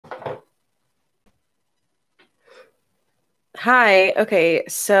Hi. Okay,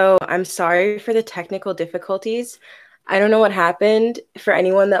 so I'm sorry for the technical difficulties. I don't know what happened. For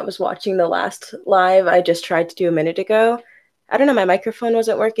anyone that was watching the last live I just tried to do a minute ago, I don't know, my microphone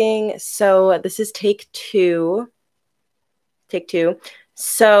wasn't working. So this is take two. Take two.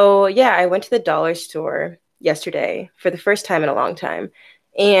 So yeah, I went to the dollar store yesterday for the first time in a long time,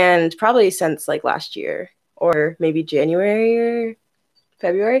 and probably since like last year or maybe January or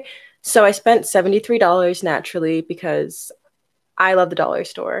February. So I spent $73 naturally because I love the dollar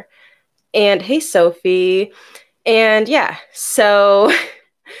store. And hey, Sophie. And yeah, so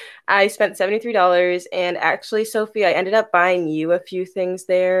I spent $73. And actually, Sophie, I ended up buying you a few things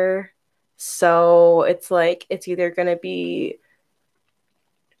there. So it's like, it's either going to be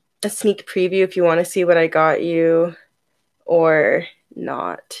a sneak preview if you want to see what I got you or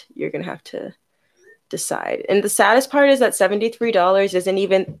not. You're going to have to decide. And the saddest part is that $73 isn't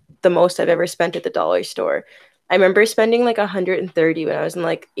even the most I've ever spent at the dollar store. I remember spending like 130 when I was in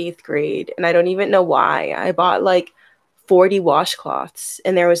like 8th grade, and I don't even know why. I bought like 40 washcloths,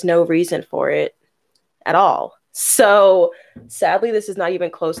 and there was no reason for it at all. So sadly, this is not even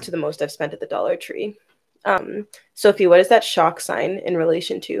close to the most I've spent at the Dollar Tree. Sophie, what is that shock sign in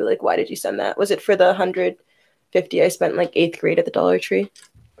relation to? Like, why did you send that? Was it for the 150 I spent in like 8th grade at the Dollar Tree?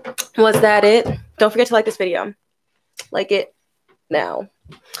 Was that it? Don't forget to like this video. Like it now.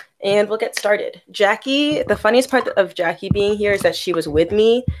 And we'll get started. Jackie, the funniest part of Jackie being here is that she was with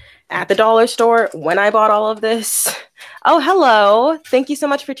me at the dollar store when I bought all of this. Oh, hello. Thank you so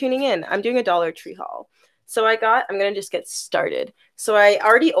much for tuning in. I'm doing a Dollar Tree haul. So I'm going to just get started. So I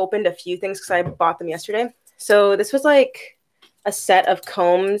already opened a few things because I bought them yesterday. So this was like a set of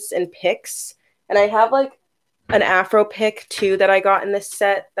combs and picks. And I have like an Afro pick too that I got in this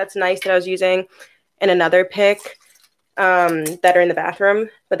set. That's nice that I was using. And another pick that are in the bathroom.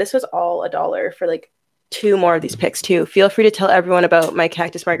 But this was all $1 for like 2 more of these picks too. Feel free to tell everyone about my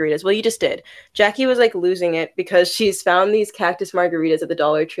cactus margaritas. Well, you just did. Jackie was like losing it because she's found these cactus margaritas at the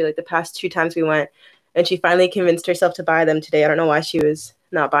Dollar Tree like the past 2 times we went. And she finally convinced herself to buy them today. I don't know why she was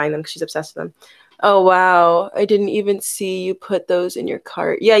not buying them because she's obsessed with them. Oh, wow. I didn't even see you put those in your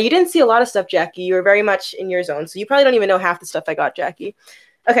cart. Yeah, you didn't see a lot of stuff, Jackie. You were very much in your zone. So you probably don't even know half the stuff I got, Jackie.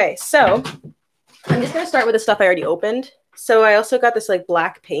 Okay, so I'm just going to start with the stuff I already opened. So I also got this like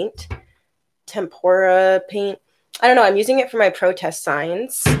black paint, tempera paint. I don't know. I'm using it for my protest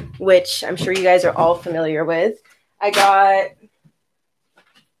signs, which I'm sure you guys are all familiar with.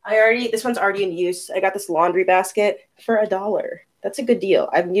 This one's already in use. I got this laundry basket for $1. That's a good deal.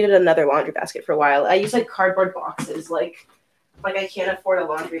 I've needed another laundry basket for a while. I use like cardboard boxes, like I can't afford a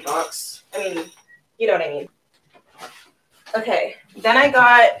laundry box. I mean, you know what I mean. Okay, then I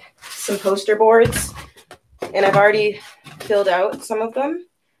got some poster boards, and I've already filled out some of them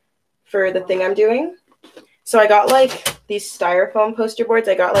for the thing I'm doing. So I got like these styrofoam poster boards.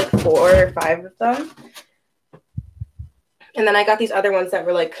 I got like 4 or 5 of them. And then I got these other ones that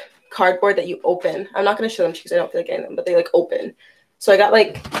were like cardboard that you open. I'm not going to show them because I don't feel like getting them, but they like open. So I got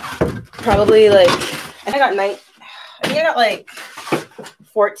like probably like, I think I got like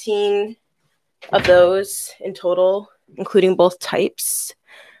 14 of those in total, including both types.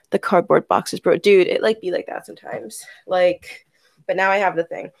 The cardboard boxes, bro. Dude, it like be like that sometimes. Like, but now I have the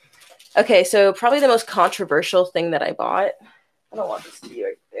thing. Okay, so probably the most controversial thing that I bought. I don't want this to be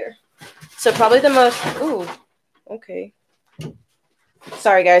right there. So probably the most, ooh, okay.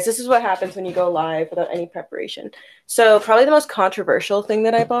 Sorry, guys. This is what happens when you go live without any preparation. So probably the most controversial thing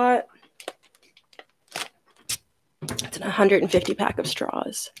that I bought. It's an 150 pack of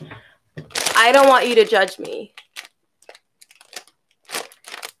straws. I don't want you to judge me.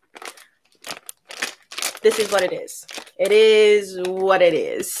 This is what it is. It is what it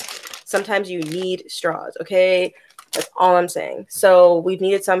is. Sometimes you need straws, okay? That's all I'm saying. So we've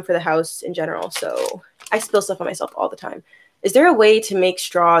needed some for the house in general. So I spill stuff on myself all the time. Is there a way to make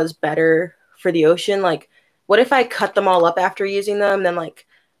straws better for the ocean? Like, what if I cut them all up after using them, then like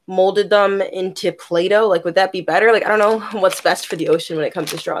molded them into Play-Doh? Like, would that be better? Like, I don't know what's best for the ocean when it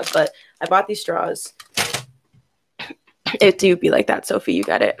comes to straws, but I bought these straws. It do be like that, Sophie. You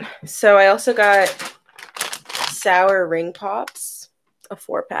got it. So I also got sour ring pops, a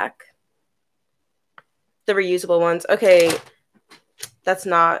 4-pack. The reusable ones. Okay, that's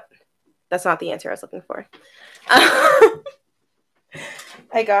not the answer I was looking for.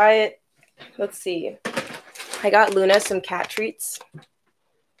 I got Luna some cat treats.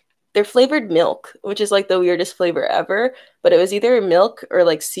 They're flavored milk, which is like the weirdest flavor ever, but it was either milk or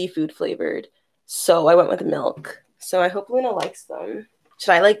like seafood flavored. So I went with milk. So I hope Luna likes them.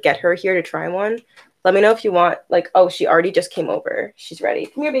 Should I like get her here to try one? Let me know if you want, like, oh, she already just came over. She's ready.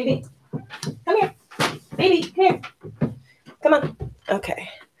 Come here, baby. Come here. Baby, come here. Come on. Okay.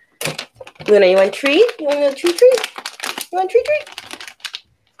 Luna, you want treat? You want a treat? You want treat?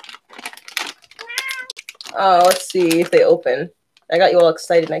 Oh, let's see if they open. I got you all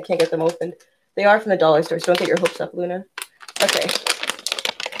excited and I can't get them opened. They are from the dollar store, so don't get your hopes up, Luna. Okay.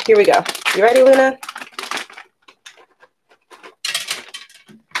 Here we go. You ready, Luna?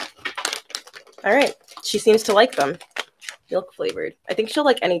 All right. She seems to like them. Milk flavored. I think she'll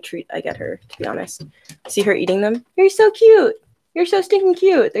like any treat I get her, to be honest. See her eating them? You're so cute. You're so stinking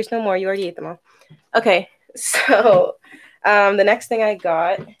cute. There's no more. You already ate them all. Okay. So the next thing I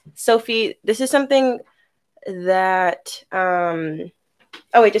got, Sophie, this is something that oh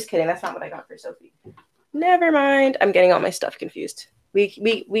wait, just kidding. That's not what I got for Sophie. Never mind. I'm getting all my stuff confused. We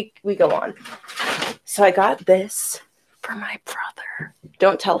go on. So I got this for my brother.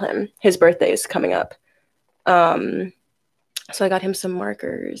 Don't tell him. His birthday is coming up. So I got him some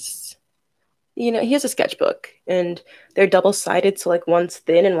markers. You know, he has a sketchbook and they're double-sided, so like one's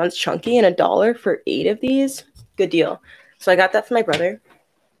thin and one's chunky, and $1 for 8 of these. Good deal. So I got that for my brother.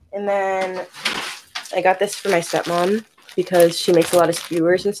 And then I got this for my stepmom because she makes a lot of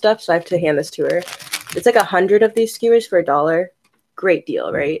skewers and stuff, so I have to hand this to her. It's like 100 of these skewers for $1. Great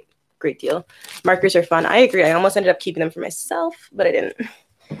deal, right? Great deal. Markers are fun. I agree. I almost ended up keeping them for myself, but I didn't.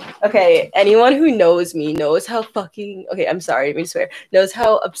 Okay, anyone who knows me knows how fucking, okay, I'm sorry, I didn't mean to swear, knows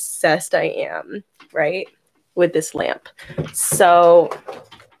how obsessed I am, right, with this lamp. So,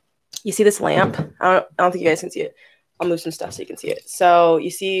 you see this lamp? I don't think you guys can see it. I'll move some stuff so you can see it. So, you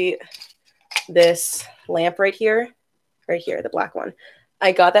see this lamp right here, the black one.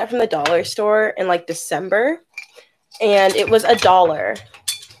 I got that from the dollar store in like December, and it was $1.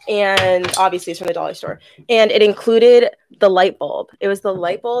 And obviously it's from the dollar store, and it included the light bulb. It was the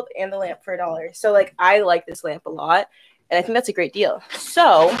light bulb and the lamp for $1. So like, I like this lamp a lot, and I think that's a great deal.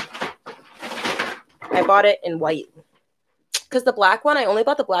 So I bought it in white because the black one, I only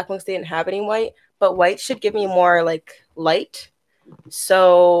bought the black one because they didn't have any white, but white should give me more like light.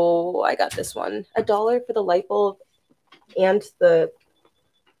 So I got this one. $1 for the light bulb and the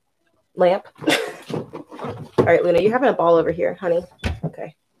lamp. All right, Luna, you're having a ball over here, honey.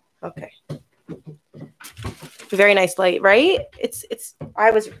 Okay. Very nice light, right?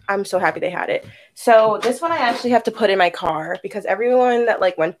 I'm so happy they had it. So this one I actually have to put in my car because everyone that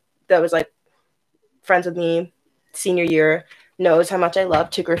was like friends with me senior year knows how much I love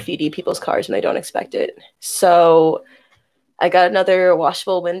to graffiti people's cars when they don't expect it. So I got another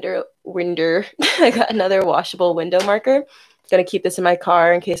washable window marker. Gonna keep this in my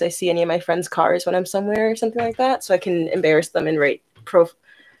car in case I see any of my friends' cars when I'm somewhere or something like that, so I can embarrass them and write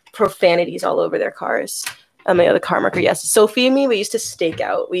profanities all over their cars. My other car marker, yes. Sophie and me, we used to stake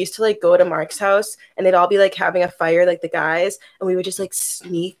out. We used to like go to Mark's house and they'd all be like having a fire, like the guys, and we would just like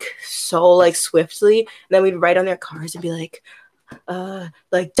sneak so like swiftly, and then we'd write on their cars and be like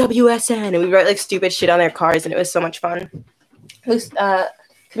WSN, and we'd write like stupid shit on their cars, and it was so much fun. Come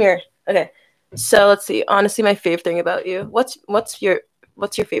here. Okay. So let's see. Honestly, my favorite thing about you. What's your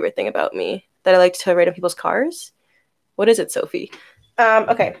favorite thing about me that I like to write on people's cars? What is it, Sophie?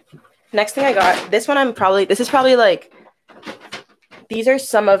 Okay. Next thing I got. This is probably like, these are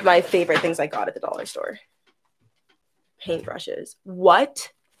some of my favorite things I got at the dollar store. Paintbrushes.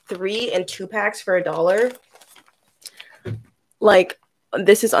 What? 3 and 2 packs for $1? Like,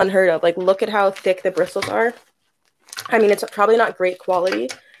 this is unheard of. Like, look at how thick the bristles are. I mean, it's probably not great quality,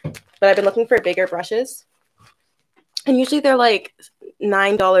 but I've been looking for bigger brushes. And usually they're like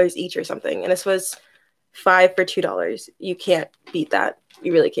 $9 each or something. And this was $5 for $2. You can't beat that.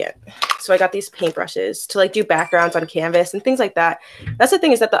 You really can't. So I got these paintbrushes to like do backgrounds on canvas and things like that. That's the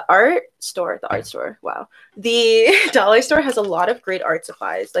thing, is that the dollar store has a lot of great art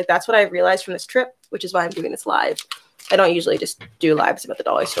supplies. Like, that's what I realized from this trip, which is why I'm doing this live. I don't usually just do lives about the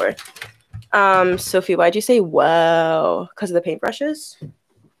dollar store. Sophie, why'd you say wow? Because of the paintbrushes?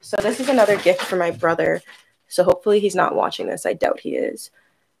 So this is another gift for my brother. So hopefully he's not watching this. I doubt he is.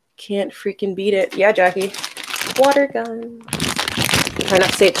 Can't freaking beat it. Yeah, Jackie. Water gun. Try not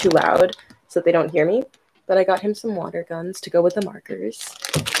to say it too loud so that they don't hear me. But I got him some water guns to go with the markers.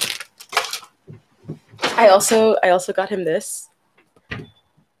 I also got him this.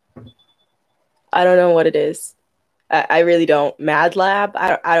 I don't know what it is. I really don't. Mad Lab.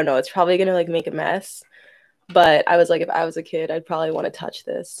 I don't know. It's probably gonna like make a mess. But I was like, if I was a kid, I'd probably want to touch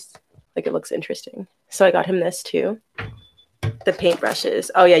this. Like, it looks interesting. So I got him this too. The paintbrushes.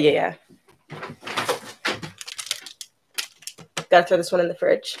 Oh yeah. Gotta throw this one in the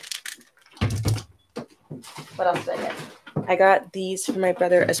fridge. What else did I get? I got these for my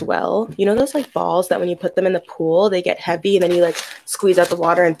brother as well. You know those like balls that when you put them in the pool, they get heavy and then you like squeeze out the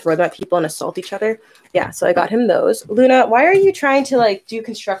water and throw them at people and assault each other? Yeah, so I got him those. Luna, why are you trying to like do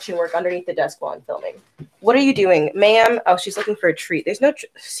construction work underneath the desk while I'm filming? What are you doing? Ma'am? Oh, she's looking for a treat. There's no,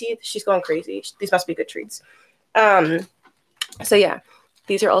 see, she's going crazy. These must be good treats. So yeah,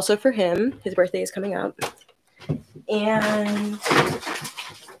 these are also for him. His birthday is coming up. And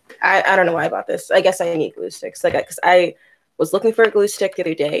I don't know why I bought this. I guess I need glue sticks. Like, because I was looking for a glue stick the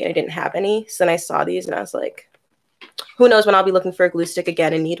other day and I didn't have any. So then I saw these and I was like, who knows when I'll be looking for a glue stick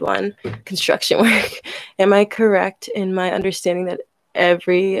again and need one. Construction work. Am I correct in my understanding that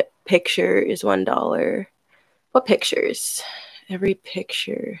every picture is $1? What pictures? Every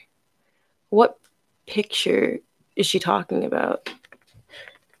picture. What picture is she talking about?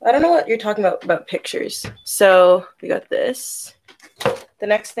 I don't know what you're talking about pictures. So we got this. The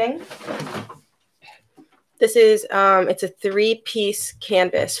next thing. This is it's a 3-piece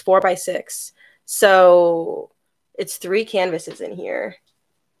canvas, 4x6. So it's 3 canvases in here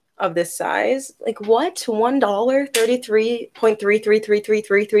of this size. Like what? $1,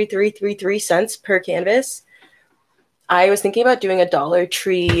 33.33333333 cents per canvas. I was thinking about doing a Dollar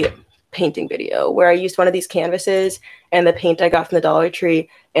Tree painting video where I used one of these canvases and the paint I got from the Dollar Tree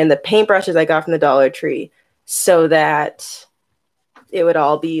and the paintbrushes I got from the Dollar Tree so that it would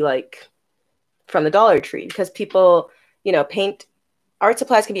all be like from the Dollar Tree, because people, you know, paint art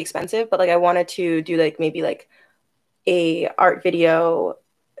supplies can be expensive, but like I wanted to do like maybe like a art video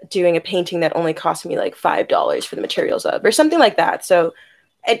doing a painting that only cost me like $5 for the materials of or something like that. So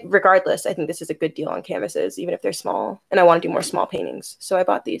regardless, I think this is a good deal on canvases, even if they're small, and I want to do more small paintings. So I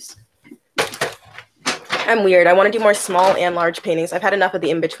bought these. I'm weird. I want to do more small and large paintings. I've had enough of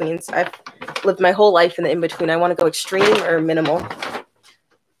the in-betweens. I've lived my whole life in the in-between. I want to go extreme or minimal.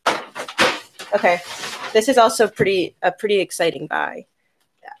 Okay, this is also a pretty exciting buy.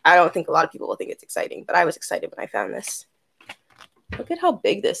 I don't think a lot of people will think it's exciting, but I was excited when I found this. Look at how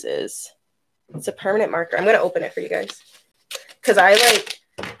big this is. It's a permanent marker. I'm going to open it for you guys. Because I like,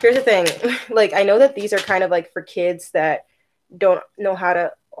 here's the thing. Like, I know that these are kind of like for kids that don't know how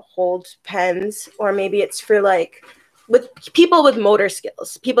to hold pens, or maybe it's for like with people with motor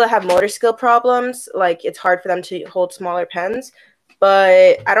skills, people that have motor skill problems. Like, it's hard for them to hold smaller pens.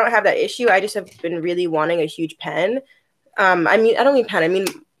 But I don't have that issue. I just have been really wanting a huge pen. I don't mean pen. I mean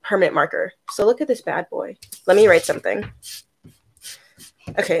permanent marker. So look at this bad boy. Let me write something.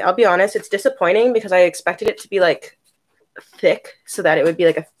 Okay, I'll be honest. It's disappointing because I expected it to be like thick so that it would be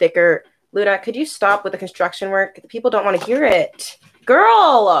like a thicker. Luna, could you stop with the construction work? The people don't want to hear it.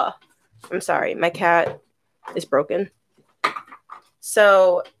 Girl! I'm sorry. My cat is broken.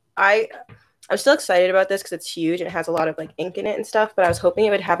 So I'm still excited about this because it's huge and it has a lot of like ink in it and stuff, but I was hoping it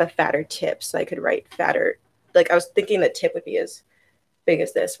would have a fatter tip so I could write fatter. Like I was thinking the tip would be as big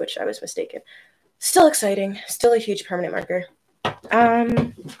as this, which I was mistaken. Still exciting. Still a huge permanent marker.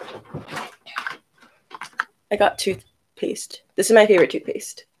 I got toothpaste. This is my favorite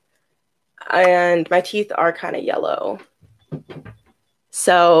toothpaste. And my teeth are kind of yellow.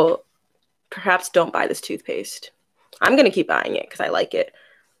 So perhaps don't buy this toothpaste. I'm going to keep buying it because I like it.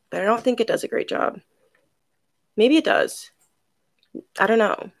 But I don't think it does a great job. Maybe it does. I don't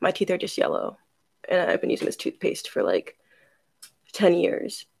know. My teeth are just yellow. And I've been using this toothpaste for like 10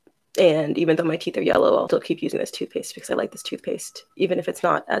 years. And even though my teeth are yellow, I'll still keep using this toothpaste because I like this toothpaste, even if it's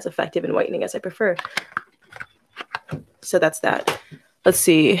not as effective in whitening as I prefer. So that's that. Let's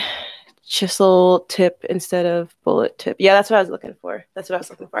see. Chisel tip instead of bullet tip. Yeah, that's what I was looking for.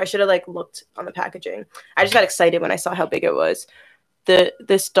 I should have like looked on the packaging. I just got excited when I saw how big it was.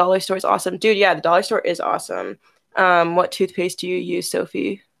 This dollar store is awesome. Dude, yeah, the dollar store is awesome. What toothpaste do you use,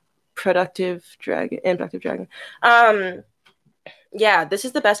 Sophie? Productive Dragon. Yeah, this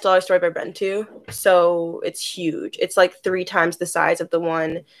is the best dollar store I've ever been to. So it's huge. It's like 3 times the size of the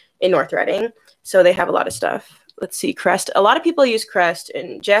one in North Reading. So they have a lot of stuff. Let's see, Crest. A lot of people use Crest.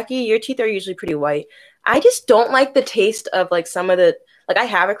 And Jackie, your teeth are usually pretty white. I just don't like the taste of like some of the, like I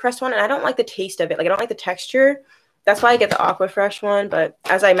have a Crest one and I don't like the taste of it. Like I don't like the texture. That's why I get the Aqua Fresh one. But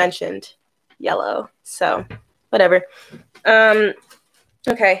as I mentioned, yellow. So whatever.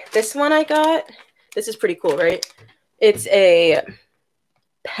 Okay, this one I got. This is pretty cool, right? It's a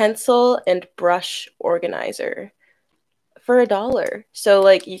pencil and brush organizer for $1. So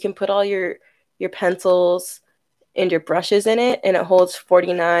like you can put all your pencils and your brushes in it, and it holds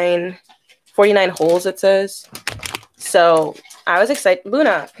 49 holes, it says. So I was excited.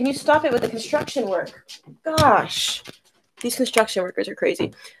 Luna, can you stop it with the construction work? Gosh, these construction workers are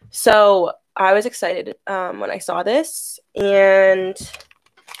crazy. So I was excited when I saw this, and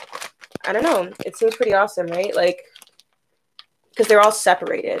I don't know, it seems pretty awesome, right? Like because they're all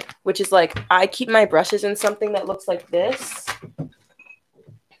separated, which is like, I keep my brushes in something that looks like this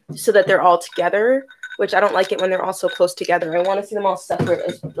so that they're all together, which I don't like it when they're all so close together. I want to see them all separate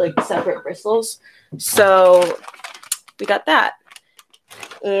as like separate bristles. So we got that.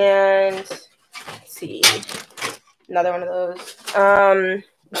 And let's see, another one of those.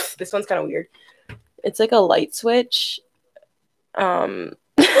 This one's kind of weird. It's like a light switch.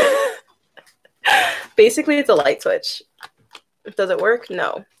 Basically it's a light switch. Does it work?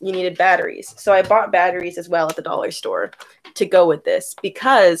 No. You needed batteries. So I bought batteries as well at the dollar store to go with this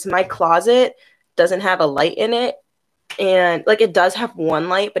because my closet doesn't have a light in it. And like it does have one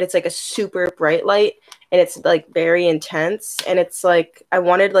light, but it's like a super bright light and it's like very intense. And it's like I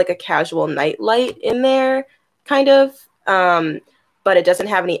wanted like a casual night light in there kind of. But it doesn't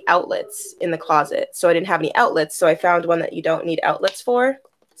have any outlets in the closet. So I didn't have any outlets. So I found one that you don't need outlets for.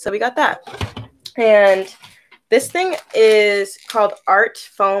 So we got that. And this thing is called Art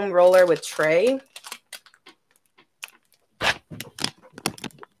Foam Roller with Tray.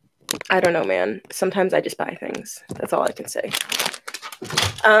 I don't know, man. Sometimes I just buy things. That's all I can say.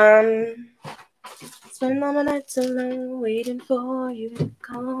 Spend all my nights alone waiting for you to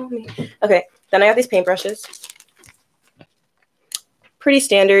call me. Okay, then I got these paintbrushes. Pretty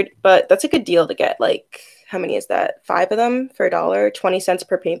standard, but that's a good deal to get. Like, how many is that? 5 of them for $1, 20 cents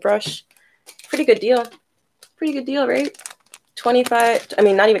per paintbrush. Pretty good deal. Pretty good deal, right? 25, I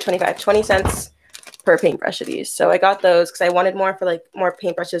mean, not even 25, 20 cents per paintbrush of these. So I got those because I wanted more for like more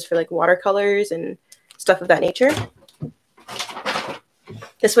paintbrushes for like watercolors and stuff of that nature.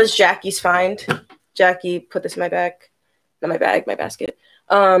 This was Jackie's find. Jackie put this in my bag. Not my bag, my basket.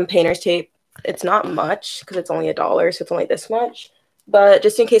 Painter's tape. It's not much because it's only $1, so it's only this much. But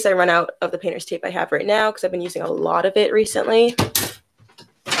just in case I run out of the painter's tape I have right now, because I've been using a lot of it recently.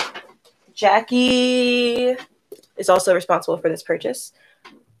 Jackie is also responsible for this purchase.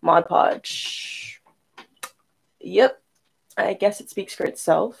 Mod Podge. Yep. I guess it speaks for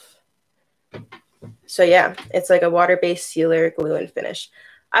itself. So yeah, it's like a water-based sealer, glue, and finish.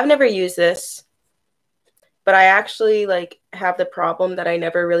 I've never used this, but I actually like have the problem that I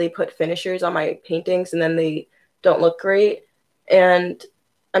never really put finishers on my paintings and then they don't look great. And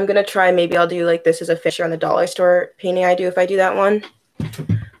I'm going to try, maybe I'll do like this as a finisher on the dollar store painting I do if I do that one.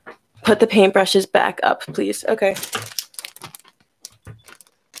 Put the paintbrushes back up, please. Okay.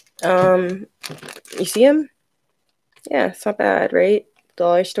 You see them? Yeah, it's not bad, right?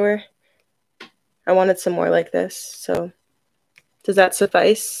 Dollar store. I wanted some more like this, so does that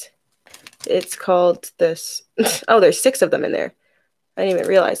suffice? It's called this. Oh, there's 6 of them in there. I didn't even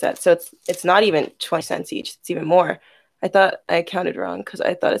realize that. So it's not even 20 cents each. It's even more. I thought I counted wrong because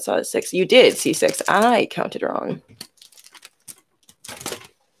I thought I saw 6. You did see 6. I counted wrong.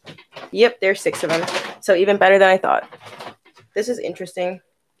 Yep, there's 6 of them. So even better than I thought. This is interesting.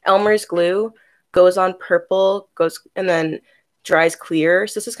 Elmer's glue goes on purple, goes and then dries clear.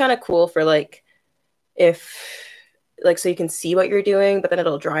 So this is kind of cool for like if like so you can see what you're doing, but then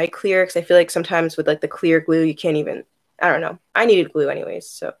it'll dry clear because I feel like sometimes with like the clear glue you can't even, I don't know. I needed glue anyways,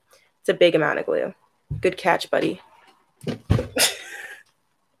 so it's a big amount of glue. Good catch, buddy.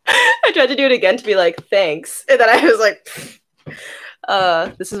 I tried to do it again to be like, thanks. And then I was like,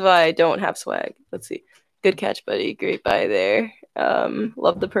 this is why I don't have swag. Let's see. Good catch, buddy. Great buy there.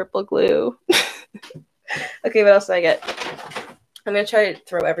 Love the purple glue. Okay, what else did I get? I'm going to try to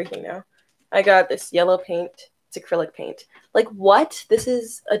throw everything now. I got this yellow paint. It's acrylic paint. Like, what? This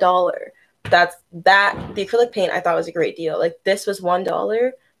is $1. The acrylic paint I thought was a great deal. Like, this was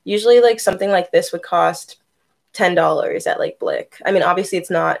 $1. Usually, like, something like this would cost $10 at, like, Blick. I mean, obviously, it's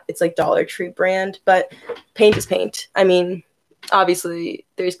not. It's, like, Dollar Tree brand, but paint is paint. I mean, obviously,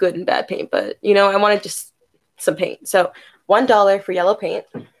 there's good and bad paint, but, you know, I wanted just some paint. So, $1 for yellow paint.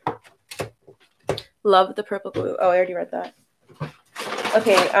 Love the purple glue. Oh, I already read that.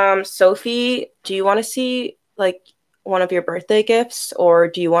 Okay, Sophie, do you want to see, like, one of your birthday gifts? Or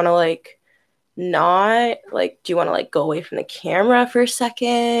do you want to, like, not? Like, do you want to, like, go away from the camera for a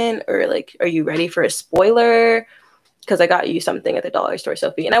second? Or, like, are you ready for a spoiler? Because I got you something at the dollar store,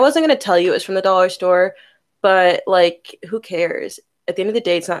 Sophie. And I wasn't going to tell you it was from the dollar store, but, like, who cares? At the end of the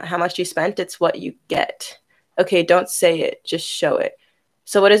day, it's not how much you spent, it's what you get. Okay, don't say it. Just show it.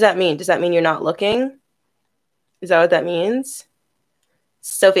 So what does that mean? Does that mean you're not looking? Is that what that means?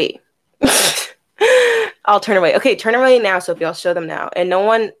 Sophie. I'll turn away. Okay, turn away now, Sophie. I'll show them now. And no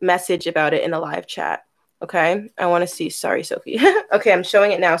one message about it in the live chat. Okay? I want to see. Sorry, Sophie. Okay, I'm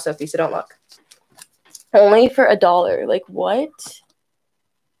showing it now, Sophie, so don't look. Only for $1. Like, what?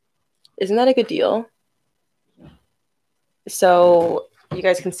 Isn't that a good deal? So you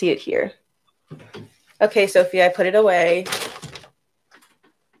guys can see it here. Okay, Sophie, I put it away.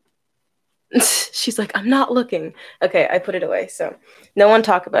 She's like, I'm not looking. Okay, I put it away. So no one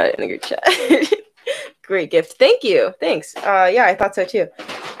talk about it in the group chat. Great gift. Thank you. Thanks. Yeah, I thought so too.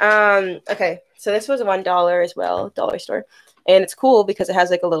 Okay, so this was $1 as well, dollar store. And it's cool because it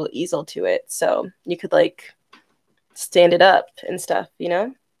has like a little easel to it. So you could like stand it up and stuff, you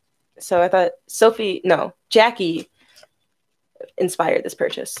know? So I thought Jackie inspired this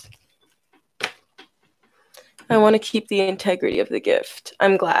purchase. I want to keep the integrity of the gift.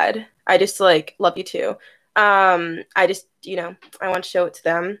 I'm glad. I just like love you too. I just, I want to show it to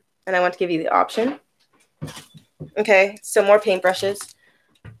them and I want to give you the option. Okay, so more paintbrushes.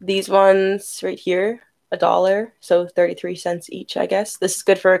 These ones right here, $1, so 33 cents each, I guess. This is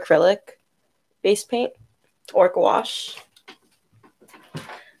good for acrylic base paint or gouache.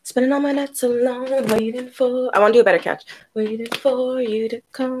 Spinning all my nights alone, waiting for... I want to do a better catch. Waiting for you to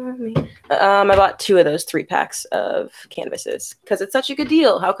call me. I bought 2 of those 3-packs of canvases because it's such a good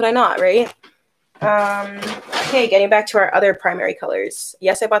deal. How could I not, right? Okay, getting back to our other primary colors.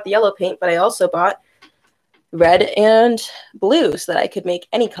 Yes, I bought the yellow paint, but I also bought red and blue so that I could make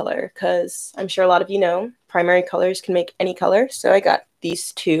any color because I'm sure a lot of you know primary colors can make any color. So I got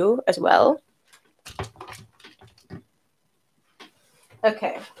these 2 as well.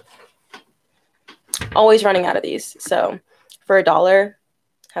 Okay. Always running out of these. So for $1,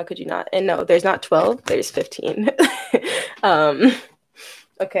 how could you not? And no, there's not 12, there's 15.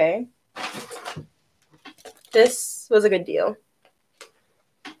 Okay. This was a good deal.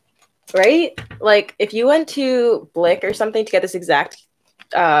 Right? Like if you went to Blick or something to get this exact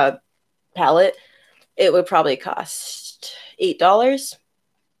palette, it would probably cost $8.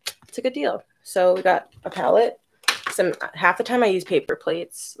 It's a good deal. So we got a palette. Half the time I use paper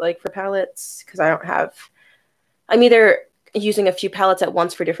plates like for palettes because I'm either using a few palettes at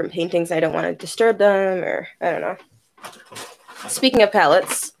once for different paintings. I don't want to disturb them or I don't know. Speaking of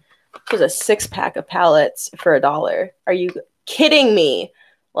palettes, there's a 6-pack of palettes for $1. Are you kidding me?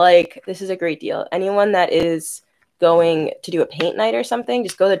 Like, this is a great deal. Anyone that is going to do a paint night or something,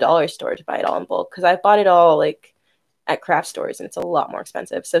 just go to the dollar store to buy it all in bulk because I bought it all like at craft stores and it's a lot more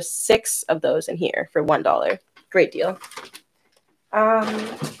expensive. So 6 of those in here for $1. Great deal.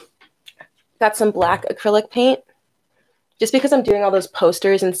 Got some black acrylic paint. Just because I'm doing all those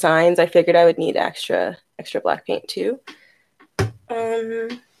posters and signs, I figured I would need extra black paint too.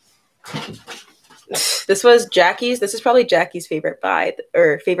 This was Jackie's. This is probably Jackie's favorite find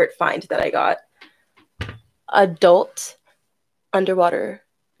that I got. Adult underwater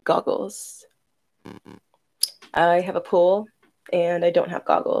goggles. I have a pool and I don't have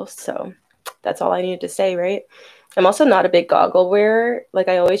goggles, so that's all I needed to say, right? I'm also not a big goggle wearer. Like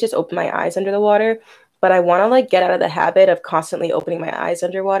I always just open my eyes under the water, but I want to like get out of the habit of constantly opening my eyes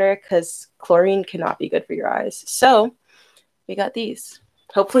underwater because chlorine cannot be good for your eyes. So we got these.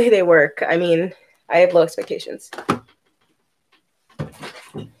 Hopefully they work. I mean, I have low expectations.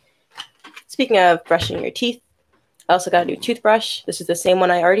 Speaking of brushing your teeth, I also got a new toothbrush. This is the same one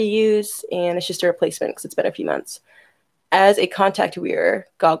I already use, and it's just a replacement because it's been a few months. As a contact wearer,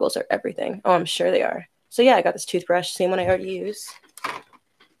 goggles are everything. Oh, I'm sure they are. So yeah, I got this toothbrush, same one I already use.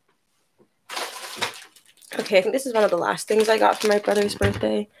 Okay, I think this is one of the last things I got for my brother's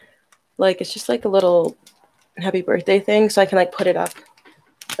birthday. Like, it's just like a little happy birthday thing, so I can like put it up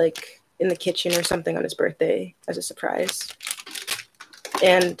like in the kitchen or something on his birthday as a surprise.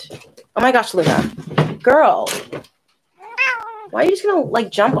 And oh my gosh, Luna, girl, why are you just gonna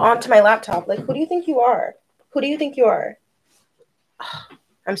like jump onto my laptop? Like, who do you think you are? Who do you think you are?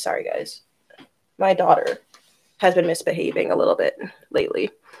 I'm sorry, guys. My daughter has been misbehaving a little bit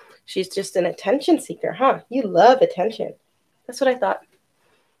lately. She's just an attention seeker, huh? You love attention. That's what I thought.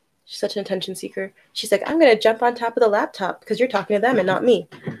 She's such an attention seeker. She's like, I'm going to jump on top of the laptop because you're talking to them and not me.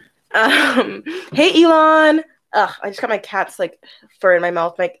 Hey, Elon. Ugh, I just got my cat's like fur in my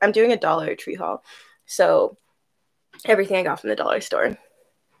mouth. Like, I'm doing a Dollar Tree haul. So everything I got from the dollar store.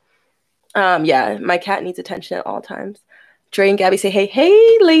 Yeah, my cat needs attention at all times. Dre and Gabby say,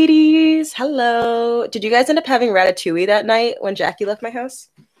 hey, ladies. Hello. Did you guys end up having ratatouille that night when Jackie left my house?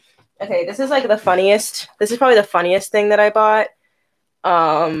 Okay, this is like the funniest. This is probably the funniest thing that I bought.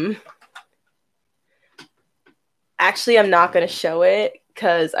 Actually, I'm not going to show it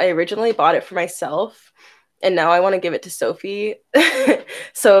because I originally bought it for myself and now I want to give it to Sophie.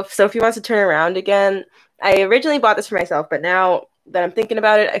 So if Sophie wants to turn around again, I originally bought this for myself, but now that I'm thinking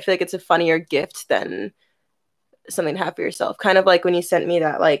about it, I feel like it's a funnier gift than something to have for yourself. Kind of like when you sent me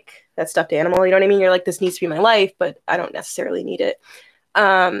that stuffed animal, you know what I mean? You're like, this needs to be my life, but I don't necessarily need it.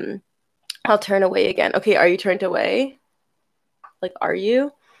 I'll turn away again. Okay, are you turned away? Like, are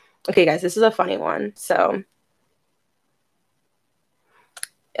you? Okay, guys, this is a funny one. So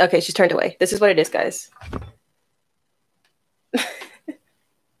Okay, she's turned away. This is what it is, guys.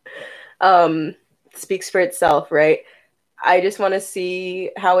 Speaks for itself, right? I just want to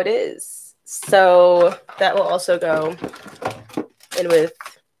see how it is. So that will also go in with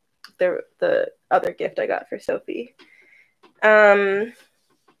the other gift I got for Sophie.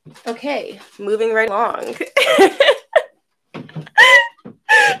 Okay, moving right along.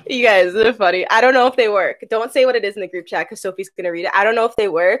 You guys are funny. I don't know if they work. Don't say what it is in the group chat because Sophie's going to read it. I don't know if they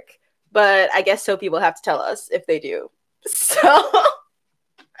work, but I guess Sophie will have to tell us if they do. So,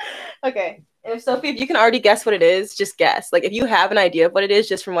 okay. And if Sophie, if you can already guess what it is, just guess. Like, if you have an idea of what it is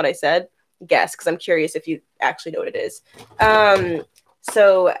just from what I said, guess, because I'm curious if you actually know what it is.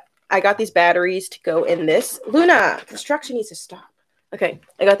 So I got these batteries to go in this. Luna, construction needs to stop. Okay,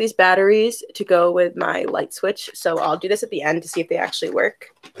 I got these batteries to go with my light switch, so I'll do this at the end to see if they actually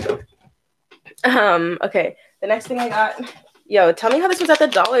work. Okay, the next thing I got, yo, tell me how this was at the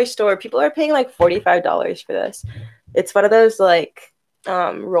dollar store. People are paying like $45 for this. It's one of those like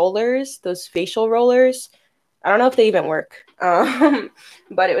rollers, those facial rollers. I don't know if they even work,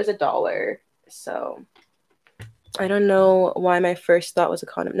 but it was $1. So I don't know why my first thought was a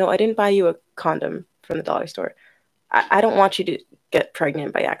condom. No, I didn't buy you a condom from the dollar store. I don't want you to get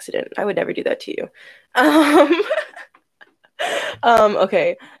pregnant by accident. I would never do that to you.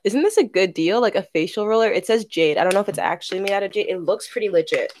 Okay. Isn't this a good deal? Like a facial roller? It says jade. I don't know if it's actually made out of jade. It looks pretty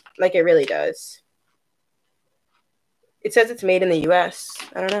legit. Like it really does. It says it's made in the US.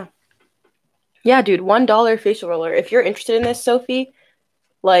 I don't know. Yeah, dude, $1 facial roller. If you're interested in this, Sophie,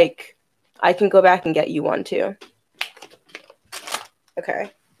 like I can go back and get you one too.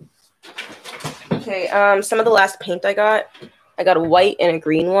 Okay. Okay, some of the last paint I got a white and a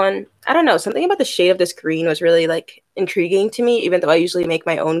green one. I don't know, something about the shade of this green was really like intriguing to me, even though I usually make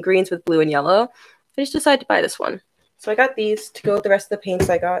my own greens with blue and yellow. I just decided to buy this one. So I got these to go with the rest of the paints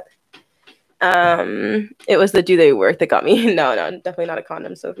I got. It was the do they work that got me. No, definitely not a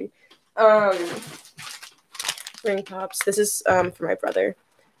condom, Sophie. Ring pops. This is for my brother.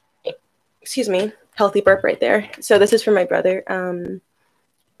 Excuse me. Healthy burp right there. So this is for my brother.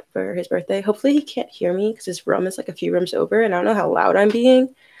 For his birthday. Hopefully he can't hear me because his room is like a few rooms over and I don't know how loud I'm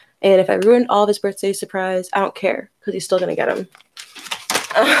being. And if I ruined all of his birthday surprise, I don't care because he's still going to get him.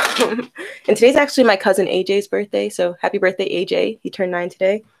 And today's actually my cousin AJ's birthday. So happy birthday, AJ. He turned 9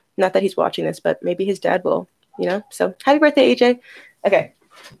 today. Not that he's watching this, but maybe his dad will, you know? So happy birthday, AJ. Okay.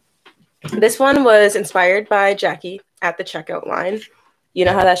 This one was inspired by Jackie at the checkout line. You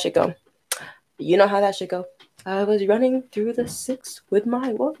know how that should go. You know how that should go. I was running through the 6 with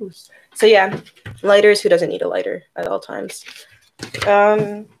my woes. So yeah, lighters. Who doesn't need a lighter at all times?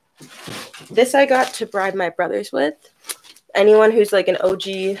 This I got to bribe my brothers with. Anyone who's like an OG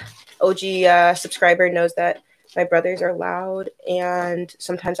subscriber knows that my brothers are loud, and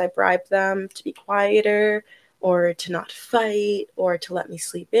sometimes I bribe them to be quieter, or to not fight, or to let me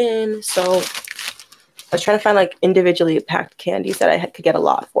sleep in. So I was trying to find like individually packed candies that I could get a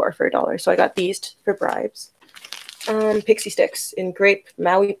lot for $1. So I got these for bribes. Pixie sticks in grape,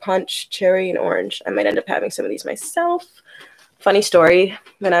 Maui punch, cherry, and orange. I might end up having some of these myself. Funny story,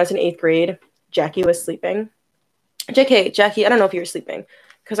 when I was in 8th grade, Jackie was sleeping. JK, Jackie, I don't know if you were sleeping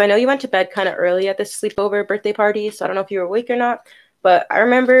because I know you went to bed kind of early at this sleepover birthday party, so I don't know if you were awake or not. But I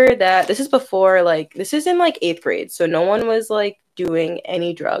remember that this is before, like, this is in like 8th grade, so no one was like doing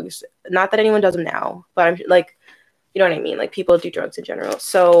any drugs. Not that anyone does them now, but I'm like, you know what I mean? Like, people do drugs in general.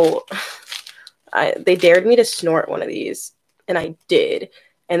 So they dared me to snort one of these, and I did.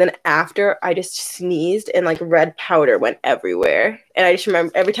 And then after, I just sneezed, and like red powder went everywhere. And I just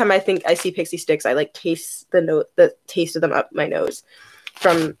remember every time I think I see Pixie sticks, I like taste the taste of them up my nose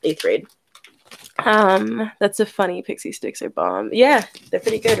from 8th grade. That's a funny. Pixie sticks are bomb. Yeah, they're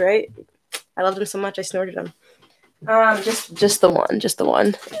pretty good, right? I love them so much I snorted them. Just the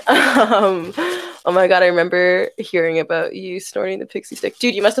one. Oh my god, I remember hearing about you snorting the pixie stick.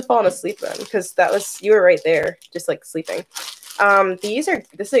 Dude, you must have fallen asleep then, because you were right there, just like sleeping. This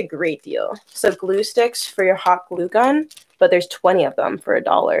is a great deal. So glue sticks for your hot glue gun, but there's 20 of them for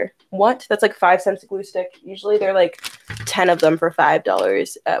 $1. What? That's like 5 cents a glue stick. Usually they're like 10 of them for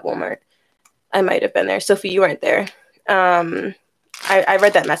 $5 at Walmart. I might have been there. Sophie, you weren't there. I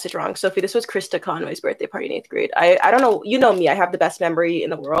read that message wrong. Sophie, this was Krista Conway's birthday party in 8th grade. I don't know. You know me. I have the best memory in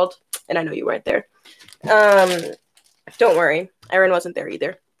the world, and I know you weren't there. Don't worry. Erin wasn't there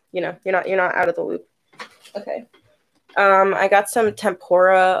either. You know, you're not out of the loop. Okay. I got some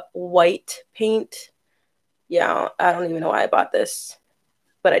tempura white paint. Yeah, I don't even know why I bought this,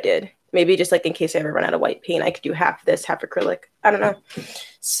 but I did. Maybe just like in case I ever run out of white paint, I could do half this, half acrylic. I don't know.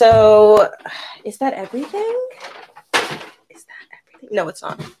 So, is that everything? No, it's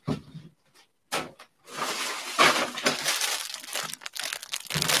not.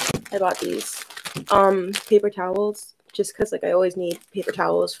 I bought these paper towels just because like I always need paper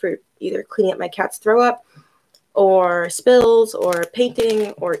towels for either cleaning up my cat's throw up or spills or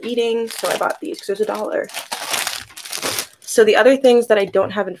painting or eating. So I bought these because there's $1. So the other things that I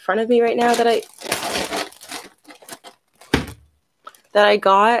don't have in front of me right now that I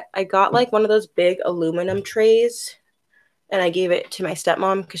got like one of those big aluminum trays, and I gave it to my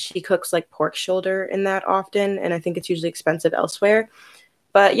stepmom because she cooks like pork shoulder in that often, and I think it's usually expensive elsewhere.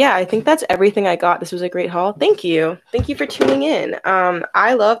 But yeah, I think that's everything I got. This was a great haul. Thank you. Thank you for tuning in.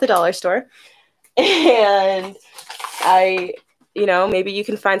 I love the dollar store. And maybe you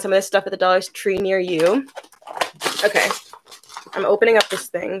can find some of this stuff at the Dollar Tree near you. Okay. I'm opening up this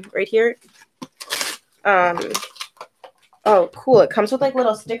thing right here. Oh, cool. It comes with like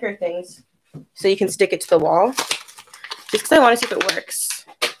little sticker things so you can stick it to the wall. Just because I want to see if it works.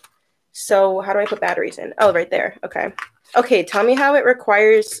 So how do I put batteries in? Oh, right there. Okay. Okay, tell me how it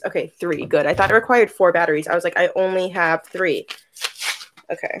requires... Okay, 3. Good. I thought it required 4 batteries. I was like, I only have 3.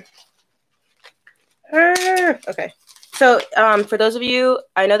 Okay. Okay. So for those of you,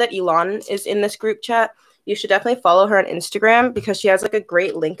 I know that Elon is in this group chat. You should definitely follow her on Instagram because she has like a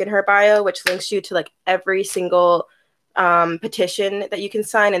great link in her bio, which links you to like every single petition that you can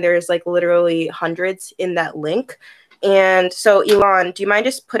sign. And there's like literally hundreds in that link. And so, Elon, do you mind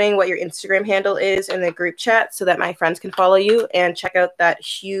just putting what your Instagram handle is in the group chat so that my friends can follow you and check out that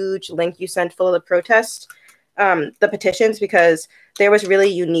huge link you sent full of the protest, the petitions, because there was really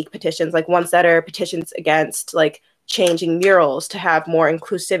unique petitions, like ones that are petitions against like changing murals to have more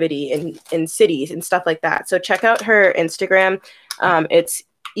inclusivity in cities and stuff like that. So check out her Instagram. It's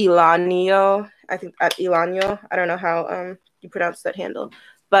Elanio, I think at Elanio. I don't know how you pronounce that handle,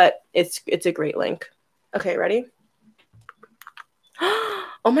 but it's a great link. Okay, ready?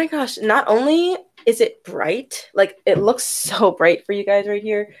 Oh my gosh, not only is it bright, like it looks so bright for you guys right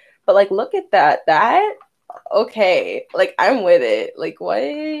here, but like look at that. Okay, like I'm with it. Like what?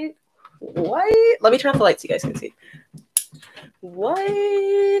 Let me turn off the lights so you guys can see.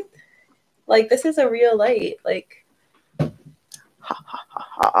 What? Like this is a real light. Like ha ha ha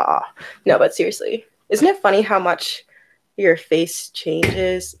ha. No, but seriously, isn't it funny how much your face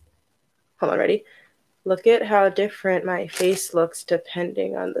changes? Hold on, ready? Look at how different my face looks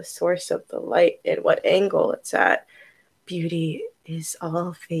depending on the source of the light and what angle it's at. Beauty is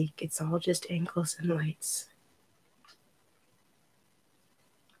all fake. It's all just angles and lights.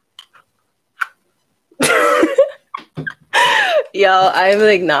 Y'all, I'm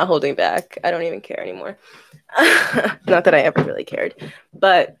like not holding back. I don't even care anymore. Not that I ever really cared.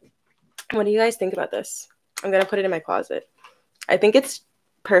 But what do you guys think about this? I'm going to put it in my closet. I think it's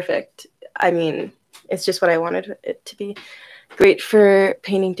perfect. I mean, it's just what I wanted it to be. Great for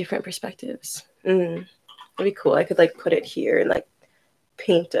painting different perspectives. It'd be cool. I could like put it here and like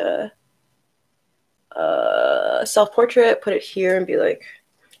paint a self-portrait, put it here and be like,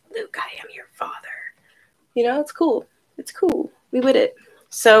 Luke, I am your father. You know, it's cool. It's cool. We would it.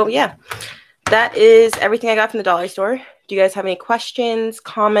 So yeah, that is everything I got from the dollar store. Do you guys have any questions,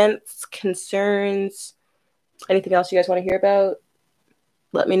 comments, concerns, anything else you guys want to hear about?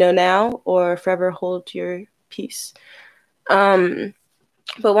 Let me know now or forever hold your peace. But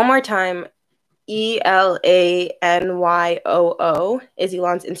one more time, ELANYOO is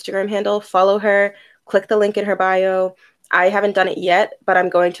Elon's Instagram handle. Follow her. Click the link in her bio. I haven't done it yet, but I'm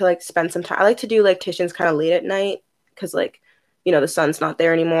going to like spend some time. I like to do like petitions kind of late at night because like, you know, the sun's not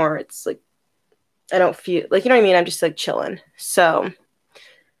there anymore. It's like, I don't feel like, you know what I mean? I'm just like chilling. So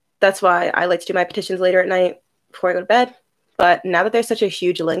that's why I like to do my petitions later at night before I go to bed. But now that there's such a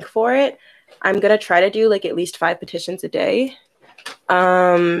huge link for it, I'm going to try to do like at least 5 petitions a day.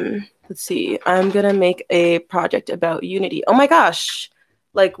 Let's see. I'm going to make a project about unity. Oh my gosh.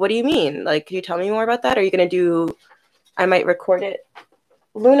 Like, what do you mean? Like, can you tell me more about that? Are you going to do, I might record it.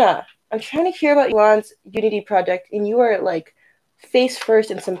 Luna, I'm trying to hear about Elon's unity project and you are like face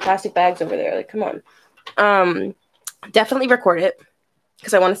first in some plastic bags over there. Like, come on. Definitely record it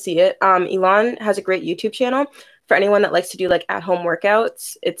because I want to see it. Elon has a great YouTube channel for anyone that likes to do like at-home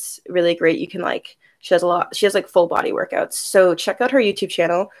workouts. It's really great. You can like, she has like full body workouts. So check out her YouTube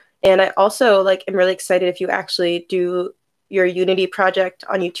channel. And I also like am really excited if you actually do your Unity project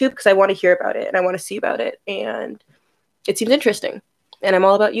on YouTube because I want to hear about it and I want to see about it. And it seems interesting. And I'm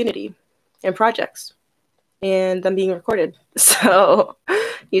all about Unity and projects and them being recorded. So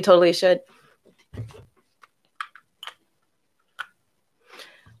you totally should.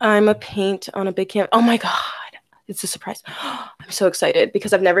 I'm a paint on a big canvas. Oh my God. It's a surprise. I'm so excited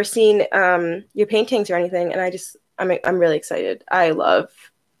because I've never seen your paintings or anything. And I'm really excited. I love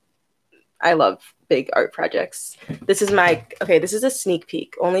big art projects. This is a sneak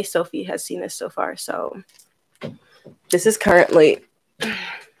peek. Only Sophie has seen this so far. So this is currently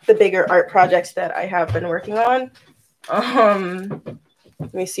the bigger art projects that I have been working on.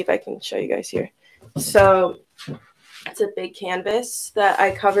 Let me see if I can show you guys here. So it's a big canvas that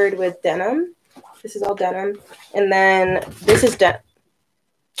I covered with denim. This is all denim. And then this is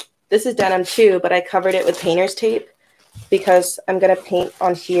denim too, but I covered it with painter's tape because I'm going to paint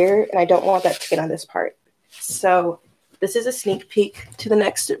on here and I don't want that to get on this part. So this is a sneak peek to the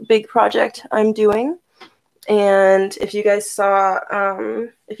next big project I'm doing. And if you guys saw,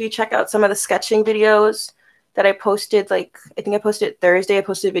 if you check out some of the sketching videos that I posted, like I think I posted Thursday, I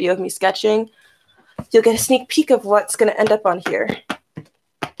posted a video of me sketching, you'll get a sneak peek of what's going to end up on here.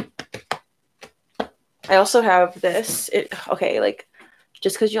 I also have this. Like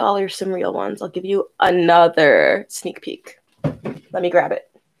just because y'all are some real ones, I'll give you another sneak peek. Let me grab it.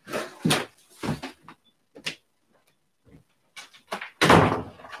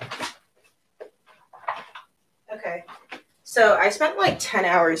 Okay, so I spent like 10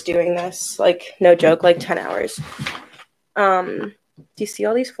 hours doing this, like no joke, like 10 hours. Do you see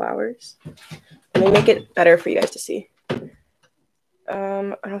all these flowers? Let me make it better for you guys to see.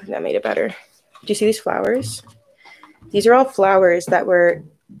 I don't think that made it better. Do you see these flowers? These are all flowers that were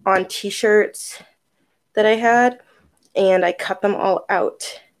on t-shirts that I had, and I cut them all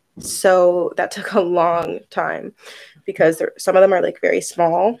out. So that took a long time because some of them are like very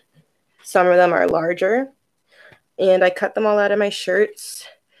small, some of them are larger, and I cut them all out of my shirts.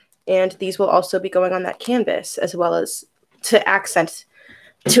 And these will also be going on that canvas as well as to accent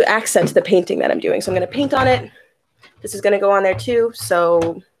the painting that I'm doing. So I'm going to paint on it. This is going to go on there too.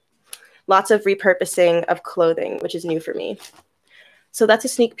 So lots of repurposing of clothing, which is new for me. So that's a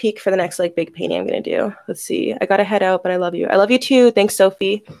sneak peek for the next like big painting I'm going to do. Let's see. I got to head out, but I love you. I love you too. Thanks,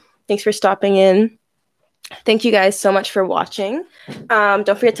 Sophie. Thanks for stopping in. Thank you guys so much for watching. Don't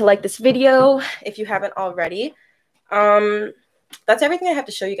forget to like this video if you haven't already. That's everything I have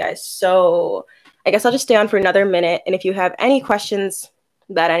to show you guys. So I guess I'll just stay on for another minute. And if you have any questions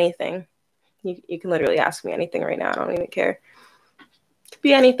about anything, you can literally ask me anything right now. I don't even care. It could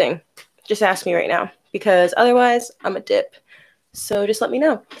be anything. Just ask me right now because otherwise I'm a dip. So just let me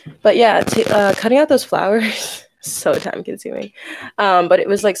know. But yeah, cutting out those flowers, so time consuming. But it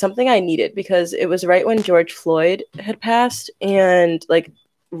was like something I needed because it was right when George Floyd had passed and like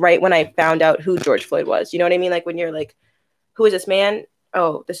right when I found out who George Floyd was. You know what I mean? Like when you're like, who is this man?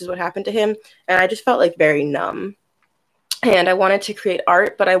 Oh, this is what happened to him. And I just felt like very numb. And I wanted to create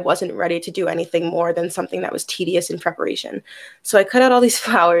art, but I wasn't ready to do anything more than something that was tedious in preparation. So I cut out all these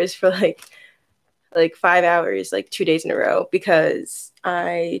flowers for like 5 hours, like 2 days in a row, because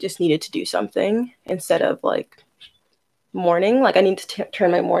I just needed to do something instead of like mourning. Like I need to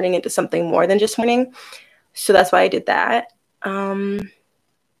turn my mourning into something more than just mourning. So that's why I did that.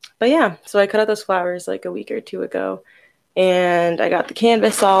 But yeah, so I cut out those flowers like a week or two ago and I got the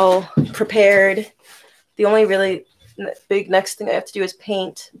canvas all prepared. The only really big next thing I have to do is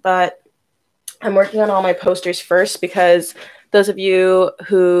paint, but I'm working on all my posters first because those of you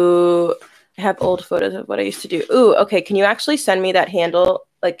who have old photos of what I used to do. Ooh, okay. Can you actually send me that handle?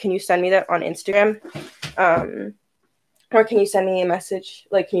 Like, can you send me that on Instagram? Or can you send me a message?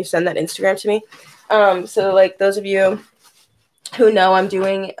 Like, can you send that Instagram to me? So like those of you who know I'm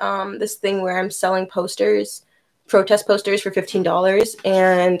doing this thing where I'm selling posters, protest posters for $15,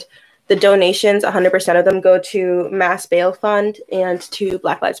 and the donations, 100% of them go to Mass Bail Fund and to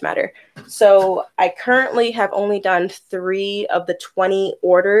Black Lives Matter. So I currently have only done 3 of the 20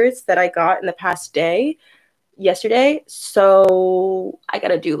 orders that I got in the past day, yesterday. So I got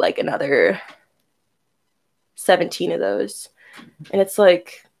to do like another 17 of those. And it's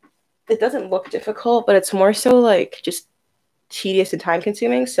like, it doesn't look difficult, but it's more so like just tedious and time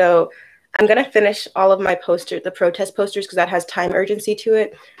consuming. So I'm going to finish all of my posters, the protest posters, because that has time urgency to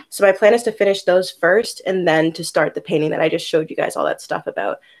it. So my plan is to finish those first and then to start the painting that I just showed you guys all that stuff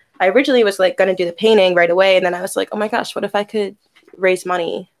about. I originally was like going to do the painting right away. And then I was like, oh my gosh, what if I could raise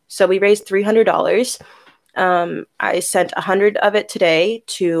money? So we raised $300. I sent 100 of it today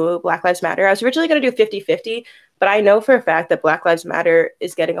to Black Lives Matter. I was originally going to do 50-50, but I know for a fact that Black Lives Matter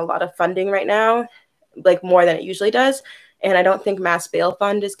is getting a lot of funding right now, like more than it usually does. And I don't think Mass Bail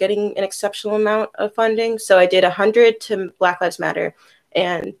Fund is getting an exceptional amount of funding. So I did 100 to Black Lives Matter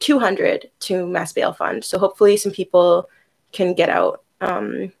and 200 to Mass Bail Fund. So hopefully some people can get out,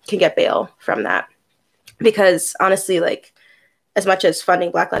 can get bail from that. Because honestly, like as much as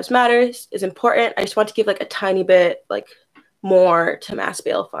funding Black Lives Matter is important, I just want to give like a tiny bit like more to Mass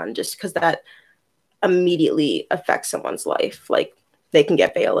Bail Fund, just because that immediately affect someone's life. Like they can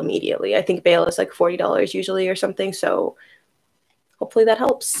get bail immediately. I think bail is like $40 usually or something. So hopefully that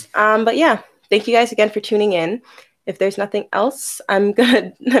helps. But yeah, thank you guys again for tuning in. If there's nothing else, I'm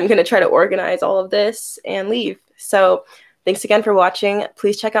gonna try to organize all of this and leave. So thanks again for watching.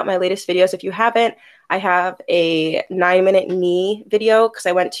 Please check out my latest videos if you haven't. I have a 9-minute knee video because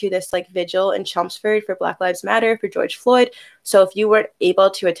I went to this like vigil in Chelmsford for Black Lives Matter for George Floyd. So if you weren't able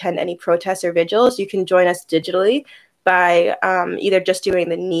to attend any protests or vigils, you can join us digitally by either just doing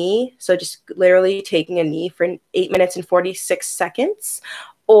the knee, so just literally taking a knee for 8 minutes and 46 seconds,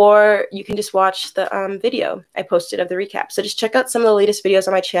 or you can just watch the video I posted of the recap. So just check out some of the latest videos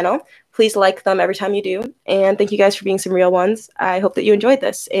on my channel. Please like them every time you do. And thank you guys for being some real ones. I hope that you enjoyed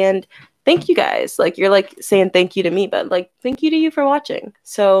this. And thank you guys. Like, you're like saying thank you to me, but like thank you to you for watching.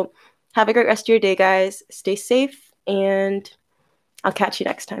 So have a great rest of your day, guys. Stay safe, and I'll catch you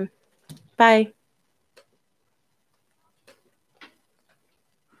next time. Bye.